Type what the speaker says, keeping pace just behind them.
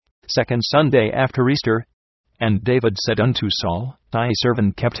Second Sunday after Easter. And David said unto Saul, Thy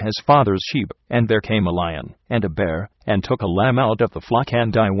servant kept his father's sheep, and there came a lion, and a bear, and took a lamb out of the flock,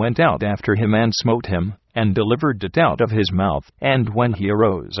 and I went out after him, and smote him, and delivered it out of his mouth. And when he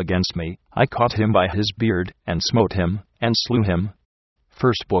arose against me, I caught him by his beard, and smote him, and slew him.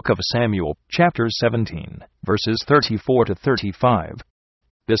 First Book of Samuel, chapter 17, verses 34 to 35.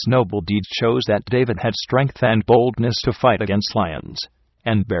 This noble deed shows that David had strength and boldness to fight against lions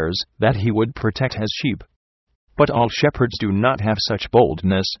and bears, that he would protect his sheep. But all shepherds do not have such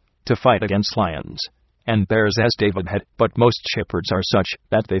boldness to fight against lions and bears as David had, but most shepherds are such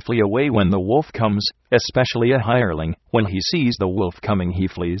that they flee away when the wolf comes, especially a hireling. When he sees the wolf coming, he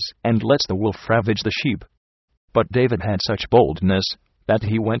flees and lets the wolf ravage the sheep. But David had such boldness that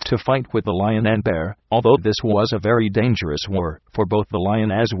he went to fight with the lion and bear, although this was a very dangerous war, for both the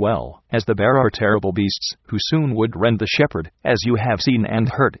lion as well as the bear are terrible beasts, who soon would rend the shepherd, as you have seen and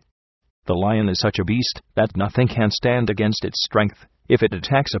heard. The lion is such a beast that nothing can stand against its strength. If it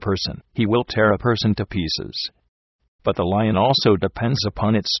attacks a person, he will tear a person to pieces. But the lion also depends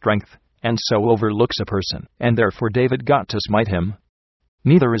upon its strength, and so overlooks a person, and therefore David got to smite him.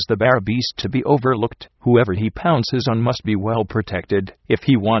 Neither is the bear a beast to be overlooked. Whoever he pounces on must be well protected, if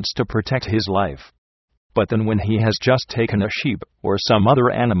he wants to protect his life. But then when he has just taken a sheep, or some other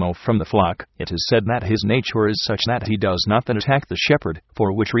animal from the flock, it is said that his nature is such that he does not then attack the shepherd,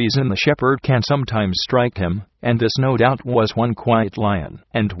 for which reason the shepherd can sometimes strike him, and this no doubt was one quiet lion,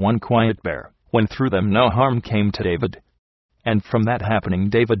 and one quiet bear, when through them no harm came to David. And from that happening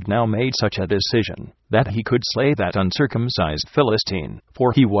David now made such a decision, that he could slay that uncircumcised Philistine,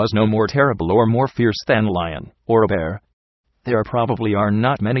 for he was no more terrible or more fierce than a lion, or a bear. There probably are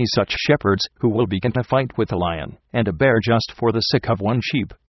not many such shepherds who will begin to fight with a lion and a bear just for the sake of one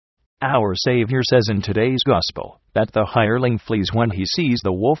sheep. Our Savior says in today's Gospel that the hireling flees when he sees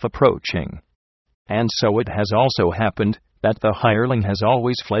the wolf approaching. And so it has also happened that the hireling has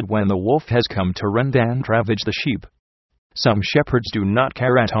always fled when the wolf has come to rend and ravage the sheep. Some shepherds do not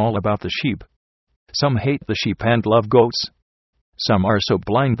care at all about the sheep. Some hate the sheep and love goats. Some are so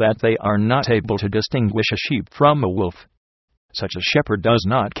blind that they are not able to distinguish a sheep from a wolf. Such a shepherd does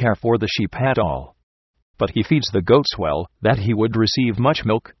not care for the sheep at all. But he feeds the goats well, that he would receive much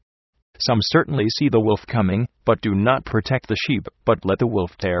milk. Some certainly see the wolf coming, but do not protect the sheep, but let the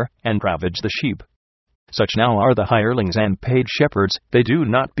wolf tear and ravage the sheep. Such now are the hirelings and paid shepherds. They do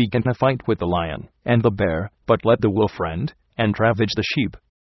not begin to fight with the lion and the bear, but let the wolf rend and ravage the sheep.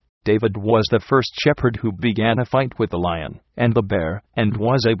 David was the first shepherd who began a fight with the lion and the bear, and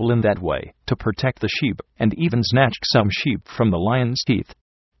was able in that way to protect the sheep, and even snatched some sheep from the lion's teeth.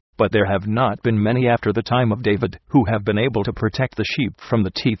 But there have not been many after the time of David who have been able to protect the sheep from the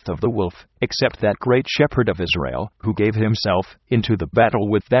teeth of the wolf, except that great shepherd of Israel, who gave himself into the battle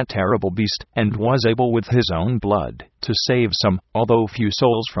with that terrible beast, and was able with his own blood to save some, although few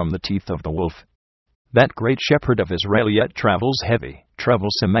souls, from the teeth of the wolf. That great shepherd of Israel yet travels heavy,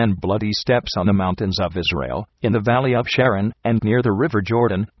 troublesome and bloody steps on the mountains of Israel, in the valley of Sharon, and near the river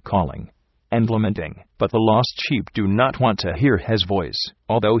Jordan, calling and lamenting. But the lost sheep do not want to hear his voice,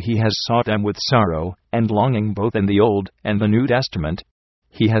 although he has sought them with sorrow and longing both in the Old and the New Testament.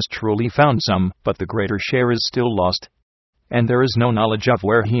 He has truly found some, but the greater share is still lost. And there is no knowledge of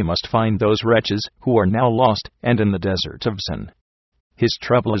where he must find those wretches who are now lost and in the desert of sin. His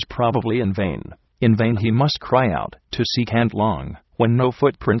trouble is probably in vain. In vain he must cry out, to seek and long, when no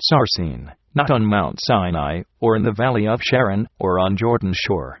footprints are seen, not on Mount Sinai, or in the valley of Sharon, or on Jordan's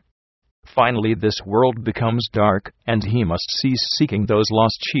shore. Finally this world becomes dark, and he must cease seeking those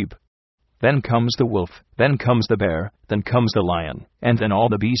lost sheep. Then comes the wolf, then comes the bear, then comes the lion, and then all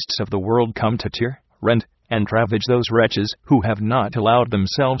the beasts of the world come to tear, rend, and ravage those wretches who have not allowed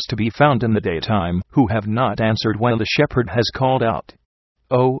themselves to be found in the daytime, who have not answered when the shepherd has called out.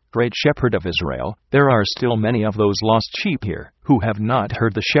 O great shepherd of Israel, there are still many of those lost sheep here, who have not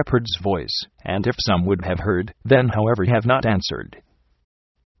heard the shepherd's voice, and if some would have heard, then however have not answered.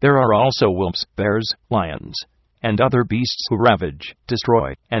 There are also wolves, bears, lions, and other beasts who ravage,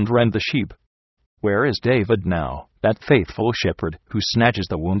 destroy, and rend the sheep. Where is David now, that faithful shepherd, who snatches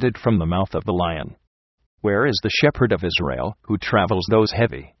the wounded from the mouth of the lion? Where is the shepherd of Israel, who travels those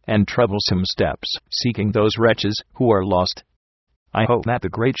heavy and troublesome steps, seeking those wretches who are lost? I hope that the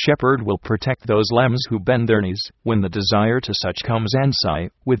great shepherd will protect those lambs who bend their knees, when the desire to such comes, and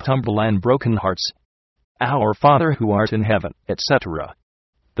sigh, with humble and broken hearts, Our Father who art in heaven, etc.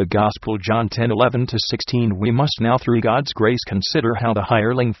 The Gospel, John 10:11-16. We must now through God's grace consider how the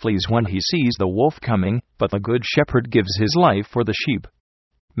hireling flees when he sees the wolf coming, but the good shepherd gives his life for the sheep.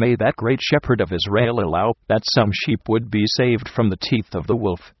 May that great shepherd of Israel allow that some sheep would be saved from the teeth of the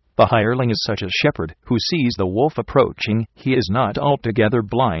wolf. The hireling is such a shepherd who sees the wolf approaching. He is not altogether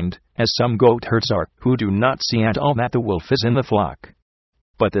blind, as some goatherds are, who do not see at all that the wolf is in the flock.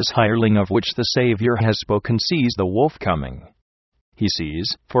 But this hireling of which the Savior has spoken sees the wolf coming. He sees,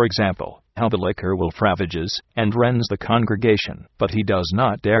 for example, how the liquor wolf ravages and rends the congregation, but he does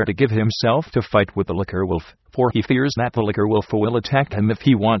not dare to give himself to fight with the liquor wolf, for he fears that the liquor wolf will attack him if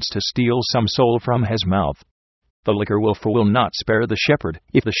he wants to steal some soul from his mouth. The liquor wolf will not spare the shepherd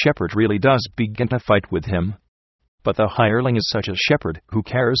if the shepherd really does begin to fight with him. But the hireling is such a shepherd who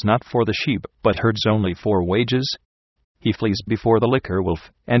cares not for the sheep, but herds only for wages. He flees before the liquor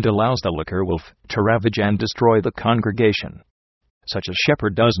wolf, and allows the liquor wolf to ravage and destroy the congregation. Such a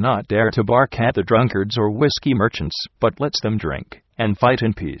shepherd does not dare to bark at the drunkards or whiskey merchants, but lets them drink and fight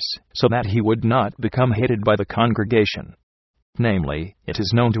in peace, so that he would not become hated by the congregation. Namely, it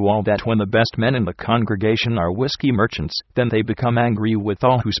is known to all that when the best men in the congregation are whiskey merchants, then they become angry with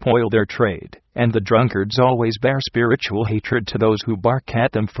all who spoil their trade, and the drunkards always bear spiritual hatred to those who bark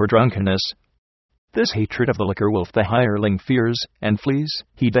at them for drunkenness. This hatred of the liquor wolf the hireling fears, and flees.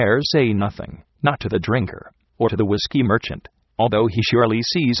 He dares say nothing, not to the drinker, or to the whiskey merchant, although he surely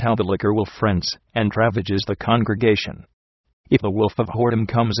sees how the liquor wolf rends and ravages the congregation. If the wolf of whoredom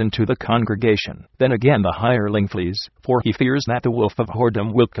comes into the congregation, then again the hireling flees, for he fears that the wolf of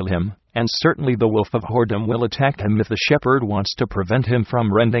whoredom will kill him, and certainly the wolf of whoredom will attack him if the shepherd wants to prevent him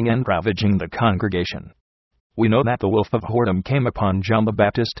from rending and ravaging the congregation. We know that the wolf of whoredom came upon John the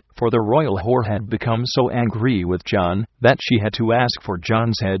Baptist, for the royal whore had become so angry with John that she had to ask for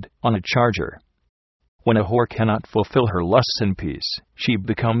John's head on a charger. When a whore cannot fulfill her lusts in peace, she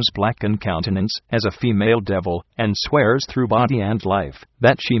becomes black in countenance as a female devil, and swears through body and life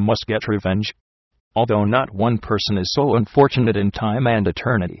that she must get revenge. Although not one person is so unfortunate in time and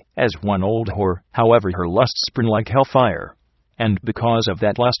eternity as one old whore, however her lusts burn like hellfire. And because of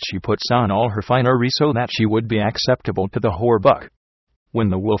that lust she puts on all her finery so that she would be acceptable to the whorebuck. When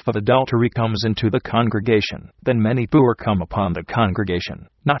the wolf of adultery comes into the congregation, then many poor come upon the congregation,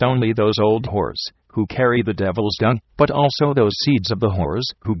 not only those old whores who carry the devil's dung, but also those seeds of the whores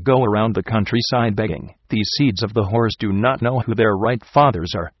who go around the countryside begging. These seeds of the whores do not know who their right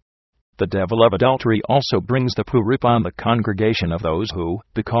fathers are. The devil of adultery also brings the poor upon the congregation of those who,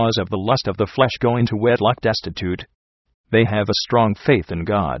 because of the lust of the flesh, go into wedlock destitute. They have a strong faith in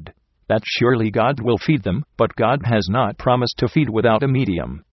God, that surely God will feed them, but God has not promised to feed without a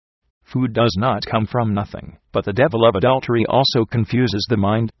medium. Food does not come from nothing, but the devil of adultery also confuses the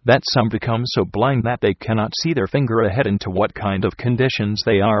mind, that some become so blind that they cannot see their finger ahead into what kind of conditions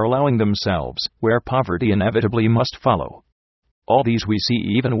they are allowing themselves, where poverty inevitably must follow. All these we see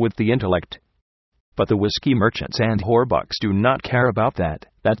even with the intellect. But the whiskey merchants and whorebucks do not care about that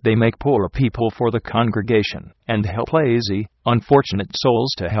they make poor people for the congregation, and help lazy, unfortunate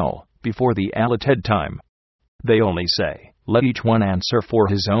souls to hell, before the allotted time. They only say, let each one answer for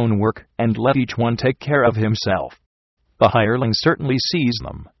his own work, and let each one take care of himself. The hireling certainly sees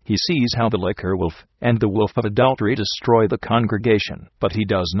them. He sees how the liquor wolf and the wolf of adultery destroy the congregation, but he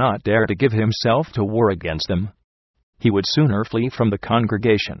does not dare to give himself to war against them. He would sooner flee from the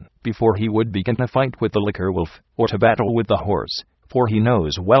congregation before he would begin to fight with the liquor wolf, or to battle with the whores, for he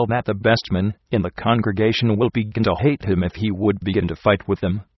knows well that the best men in the congregation will begin to hate him if he would begin to fight with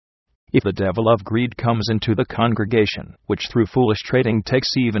them. If the devil of greed comes into the congregation, which through foolish trading takes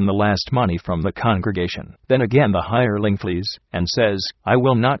even the last money from the congregation, then again the hireling flees, and says, I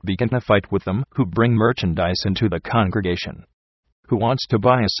will not begin to fight with them who bring merchandise into the congregation. Who wants to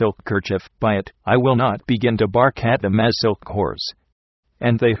buy a silk kerchief, buy it. I will not begin to bark at them as silk whores.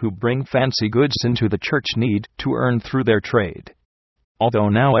 And they who bring fancy goods into the church need to earn through their trade. Although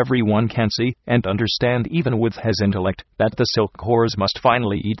now everyone can see and understand even with his intellect that the silk whores must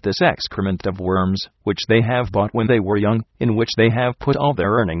finally eat this excrement of worms, which they have bought when they were young, in which they have put all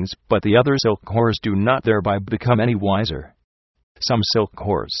their earnings, but the other silk whores do not thereby become any wiser. Some silk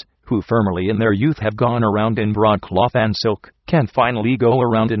whores, who formerly in their youth have gone around in broadcloth and silk, can finally go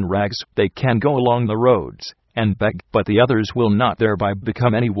around in rags. They can go along the roads and beg, but the others will not thereby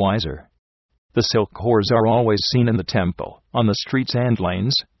become any wiser. The silk whores are always seen in the temple, on the streets and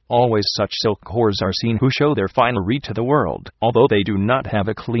lanes. Always such silk whores are seen who show their finery to the world, although they do not have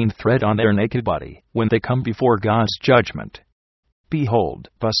a clean thread on their naked body, when they come before God's judgment. Behold,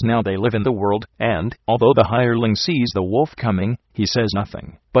 thus now they live in the world, and, although the hireling sees the wolf coming, he says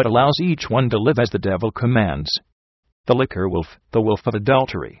nothing, but allows each one to live as the devil commands. The liquor wolf, the wolf of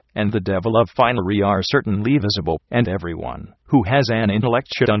adultery, and the devil of finery are certainly visible, and everyone who has an intellect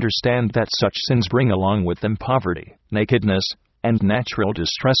should understand that such sins bring along with them poverty, nakedness, and natural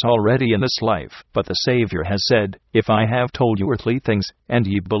distress already in this life. But the Savior has said, If I have told you earthly things, and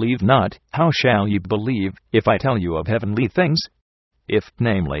ye believe not, how shall ye believe, if I tell you of heavenly things? If,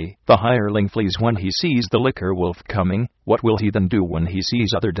 namely, the hireling flees when he sees the liquor wolf coming, what will he then do when he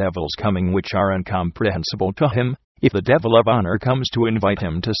sees other devils coming which are incomprehensible to him? If the devil of honor comes to invite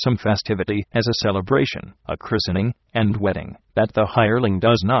him to some festivity, as a celebration, a christening, and wedding, that the hireling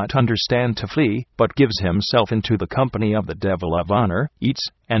does not understand to flee, but gives himself into the company of the devil of honor, eats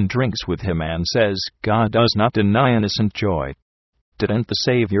and drinks with him, and says, God does not deny innocent joy. Didn't the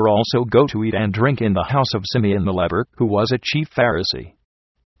Savior also go to eat and drink in the house of Simeon the leper, who was a chief Pharisee?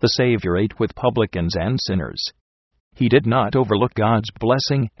 The Savior ate with publicans and sinners. He did not overlook God's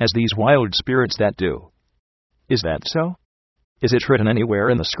blessing, as these wild spirits that do. Is that so? Is it written anywhere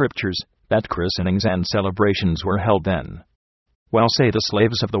in the Scriptures that christenings and celebrations were held then? Well, say the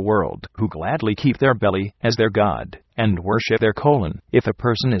slaves of the world, who gladly keep their belly as their god, and worship their colon. If a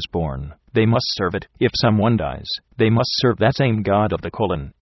person is born, they must serve it. If someone dies, they must serve that same god of the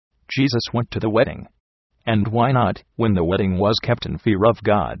colon. Jesus went to the wedding. And why not, when the wedding was kept in fear of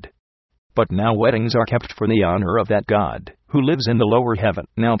God? But now weddings are kept for the honor of that God, who lives in the lower heaven.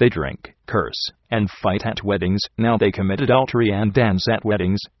 Now they drink, curse, and fight at weddings. Now they commit adultery and dance at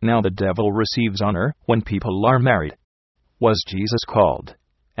weddings. Now the devil receives honor when people are married. Was Jesus called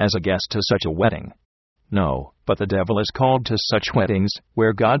as a guest to such a wedding? No, but the devil is called to such weddings,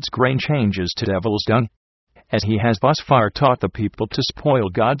 where God's grain changes to devil's dung. As he has thus far taught the people to spoil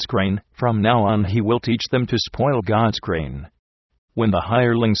God's grain, from now on he will teach them to spoil God's grain. When the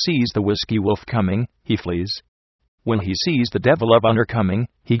hireling sees the whiskey wolf coming, he flees. When he sees the devil of honor coming,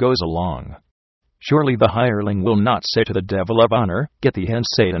 he goes along. Surely the hireling will not say to the devil of honor, Get thee hence,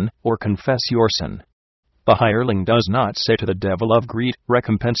 Satan, or confess your sin. The hireling does not say to the devil of greed,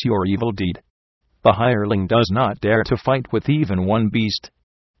 Recompense your evil deed. The hireling does not dare to fight with even one beast.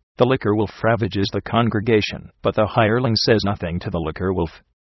 The liquor wolf ravages the congregation, but the hireling says nothing to the liquor wolf.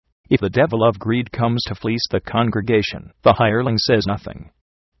 If the devil of greed comes to fleece the congregation, the hireling says nothing.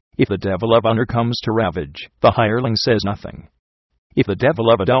 If the devil of honor comes to ravage, the hireling says nothing. If the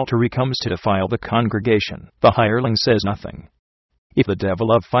devil of adultery comes to defile the congregation, the hireling says nothing. If the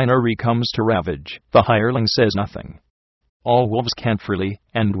devil of finery comes to ravage, the hireling says nothing. All wolves can freely,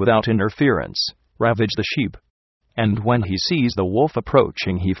 and without interference, ravage the sheep. And when he sees the wolf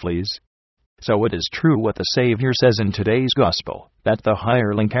approaching, he flees. So it is true what the Savior says in today's gospel, that the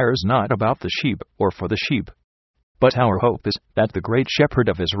hireling cares not about the sheep, or for the sheep. But our hope is that the great shepherd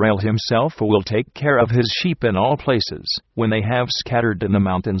of Israel himself will take care of his sheep in all places, when they have scattered in the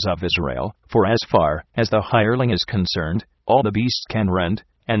mountains of Israel. For as far as the hireling is concerned, all the beasts can rend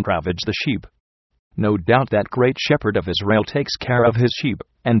and ravage the sheep. No doubt that great shepherd of Israel takes care of his sheep,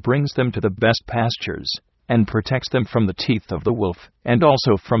 and brings them to the best pastures, and protects them from the teeth of the wolf, and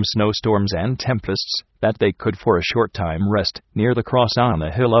also from snowstorms and tempests, that they could for a short time rest near the cross on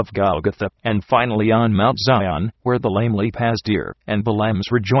the hill of Golgotha, and finally on Mount Zion, where the lame leap as deer, and the lambs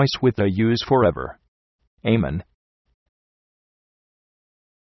rejoice with the ewes forever. Amen.